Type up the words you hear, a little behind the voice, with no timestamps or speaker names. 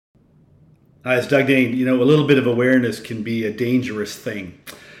Hi, it's Doug Dane. A little bit of awareness can be a dangerous thing.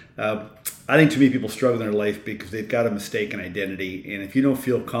 Uh, I think too many people struggle in their life because they've got a mistaken identity. And if you don't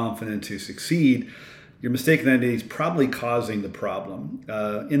feel confident to succeed, your mistaken identity is probably causing the problem.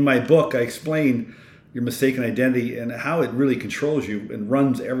 In my book, I explain your mistaken identity and how it really controls you and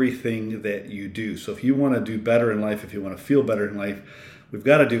runs everything that you do. So if you want to do better in life, if you want to feel better in life, we've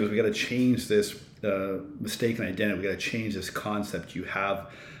got to change this mistaken identity. We've got to change this concept you have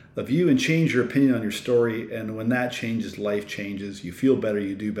of you and change your opinion on your story. And when that changes, life changes. You feel better,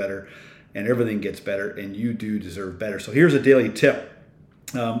 you do better, and everything gets better, and you do deserve better. So here's a daily tip.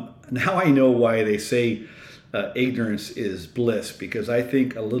 Now I know why they say ignorance is bliss, because I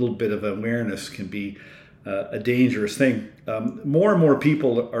think a little bit of awareness can be a dangerous thing. More and more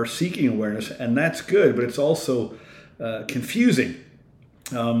people are seeking awareness, and that's good, but it's also confusing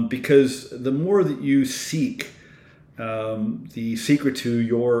because the more that you seek the secret to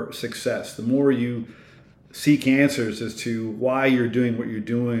your success, the more you seek answers as to why you're doing what you're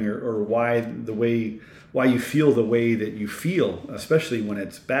doing, or why you feel the way that you feel, especially when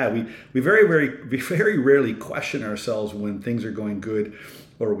it's bad. We very rarely question ourselves when things are going good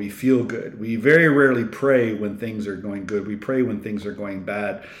or we feel good. We very rarely pray when things are going good. We pray when things are going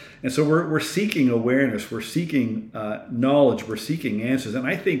bad. And so we're seeking awareness, we're seeking knowledge, we're seeking answers. And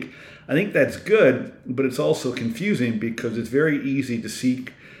I think that's good, but it's also confusing because it's very easy to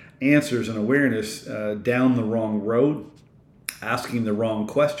seek answers and awareness down the wrong road, asking the wrong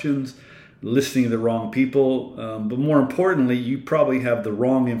questions, listening to the wrong people. But more importantly, you probably have the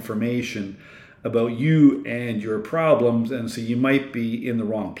wrong information about you and your problems, and so you might be in the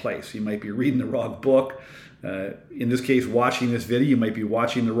wrong place. You might be reading the wrong book. In this case, watching this video, you might be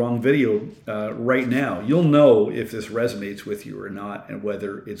watching the wrong video right now. You'll know if this resonates with you or not, and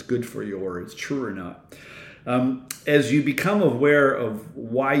whether it's good for you or it's true or not. As you become aware of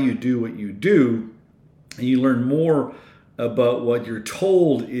why you do what you do, and you learn more about what you're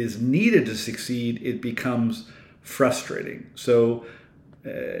told is needed to succeed, it becomes frustrating. So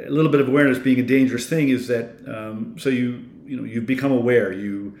a little bit of awareness being a dangerous thing is that you've become aware.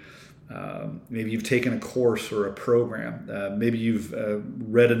 Maybe you've taken a course or a program. Maybe you've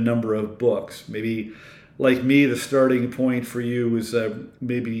read a number of books. Maybe, like me, the starting point for you is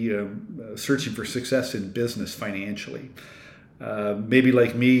maybe searching for success in business financially. Maybe,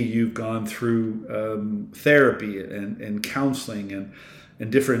 like me, you've gone through therapy and counseling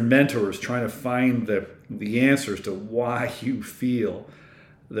and different mentors trying to find the answers to why you feel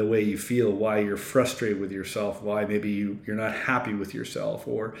the way you feel, why you're frustrated with yourself, why maybe you're not happy with yourself,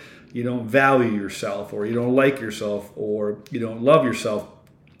 or you don't value yourself, or you don't like yourself, or you don't love yourself.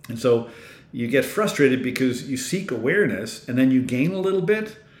 And so you get frustrated because you seek awareness and then you gain a little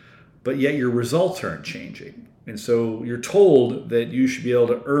bit, but yet your results aren't changing. And so you're told that you should be able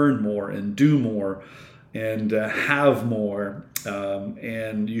to earn more and do more and have more,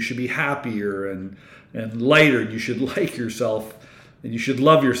 and you should be happier and lighter, and you should like yourself, and you should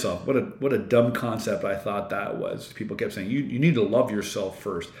love yourself. What a dumb concept I thought that was. People kept saying, you need to love yourself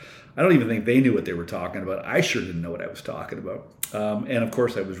first. I don't even think they knew what they were talking about. I sure didn't know what I was talking about. And of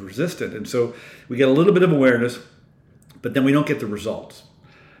course I was resistant. And so we get a little bit of awareness, but then we don't get the results.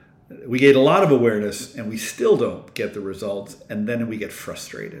 We get a lot of awareness and we still don't get the results, and then we get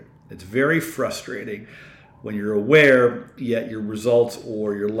frustrated. It's very frustrating when you're aware, yet your results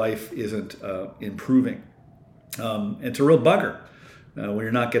or your life isn't improving. It's a real bugger when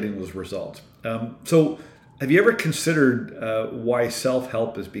you're not getting those results. So have you ever considered why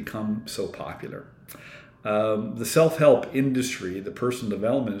self-help has become so popular? The self-help industry, the personal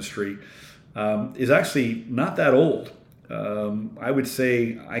development industry, is actually not that old. I would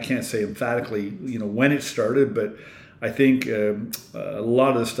say, I can't say emphatically, when it started, but I think a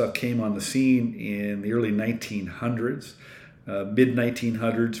lot of this stuff came on the scene in the early 1900s, mid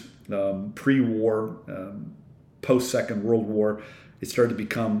 1900s, pre-war, post-Second World War. It started to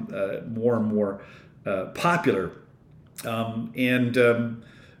become more and more popular.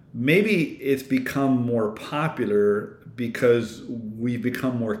 Maybe it's become more popular because we've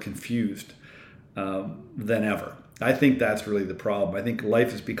become more confused than ever. I think that's really the problem. I think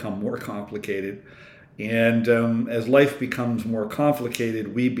life has become more complicated. And as life becomes more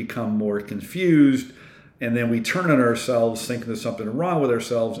complicated, we become more confused. And then we turn on ourselves thinking there's something wrong with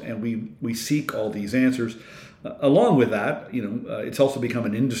ourselves, and we seek all these answers. Along with that, it's also become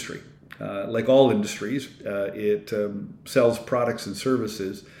an industry. Like all industries, it sells products and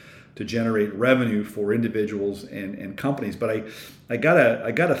services to generate revenue for individuals and companies. But I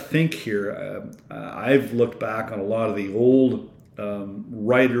gotta think here. I've looked back on a lot of the old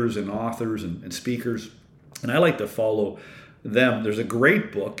writers and authors and speakers, and I like to follow them. There's a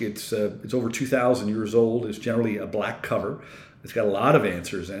great book. It's over 2,000 years old. It's generally a black cover. It's got a lot of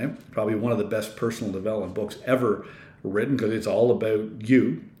answers in it. Probably one of the best personal development books ever written because it's all about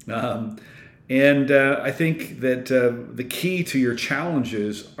you. I think that the key to your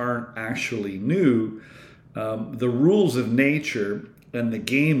challenges aren't actually new. The rules of nature and the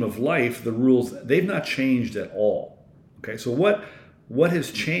game of life, the rules, they've not changed at all. Okay, so what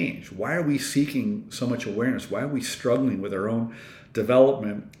has changed? Why are we seeking so much awareness? Why are we struggling with our own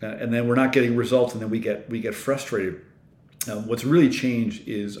development, and then we're not getting results, and then we get frustrated? What's really changed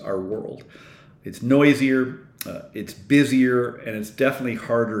is our world. It's noisier, it's busier, and it's definitely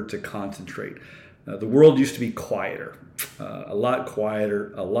harder to concentrate. The world used to be quieter, a lot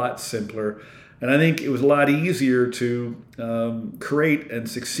quieter, a lot simpler, and I think it was a lot easier to create and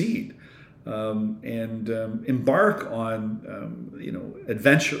succeed. Embark on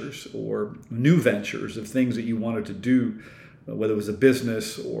adventures or new ventures of things that you wanted to do, whether it was a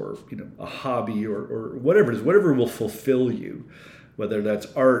business or a hobby or whatever it is, whatever will fulfill you, whether that's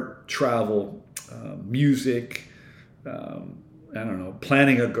art, travel, music,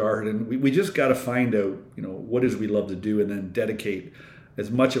 planting a garden. We just got to find out what it is we love to do, and then dedicate as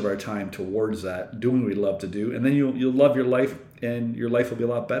much of our time towards that, doing what we love to do, and then you'll love your life, and your life will be a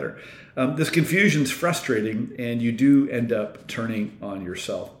lot better. This confusion's frustrating, and you do end up turning on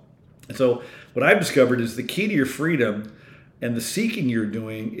yourself. And so what I've discovered is the key to your freedom and the seeking you're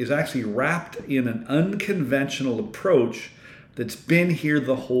doing is actually wrapped in an unconventional approach that's been here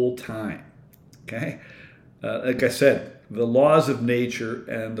the whole time. Okay? Like I said, the laws of nature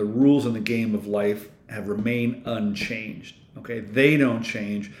and the rules in the game of life have remained unchanged. Okay? They don't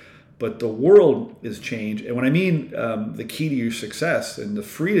change, but the world is changed. And when I mean the key to your success and the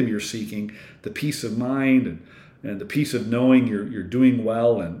freedom you're seeking, the peace of mind and the peace of knowing you're doing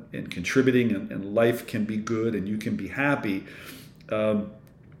well and contributing and life can be good and you can be happy, I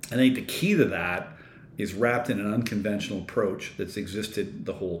think the key to that is wrapped in an unconventional approach that's existed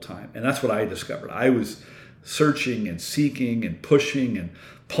the whole time. And that's what I discovered. I was searching and seeking and pushing and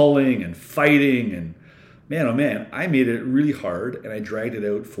pulling and fighting, and man, oh man, I made it really hard and I dragged it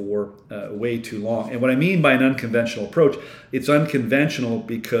out for way too long. And what I mean by an unconventional approach, it's unconventional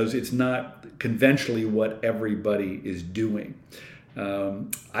because it's not conventionally what everybody is doing.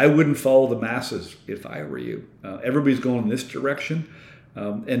 I wouldn't follow the masses if I were you. Everybody's going in this direction,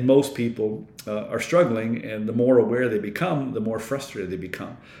 and most people are struggling, and the more aware they become, the more frustrated they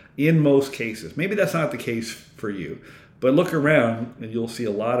become. In most cases. Maybe that's not the case for you, but look around and you'll see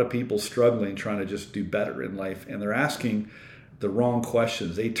a lot of people struggling, trying to just do better in life, and they're asking the wrong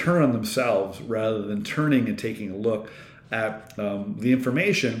questions. They turn on themselves rather than turning and taking a look at the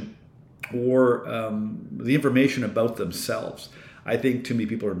information or the information about themselves. I think too many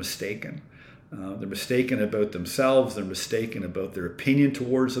people are mistaken. They're mistaken about themselves. They're mistaken about their opinion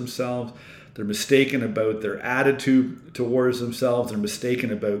towards themselves. They're mistaken about their attitude towards themselves. They're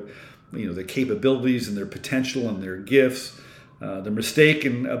mistaken about their capabilities and their potential and their gifts. They're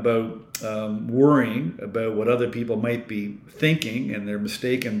mistaken about worrying about what other people might be thinking, and they're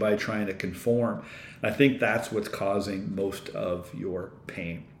mistaken by trying to conform. I think that's what's causing most of your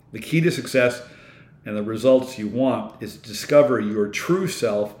pain. The key to success and the results you want is to discover your true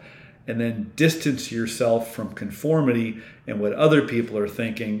self and then distance yourself from conformity and what other people are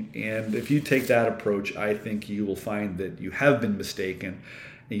thinking. And if you take that approach, I think you will find that you have been mistaken,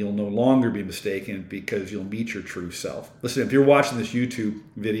 and you'll no longer be mistaken because you'll meet your true self. Listen, if you're watching this YouTube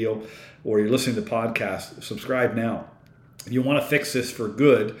video or you're listening to the podcast, subscribe now. If you want to fix this for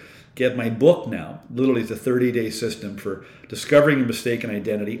good, get my book now. Literally, it's a 30-day system for discovering your mistaken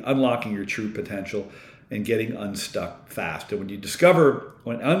identity, unlocking your true potential, and getting unstuck fast. And when you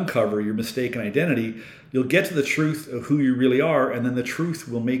uncover your mistaken identity, you'll get to the truth of who you really are, and then the truth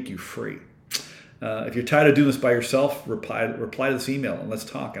will make you free. If you're tired of doing this by yourself, reply to this email and let's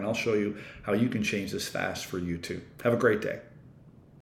talk, and I'll show you how you can change this fast for you too. Have a great day.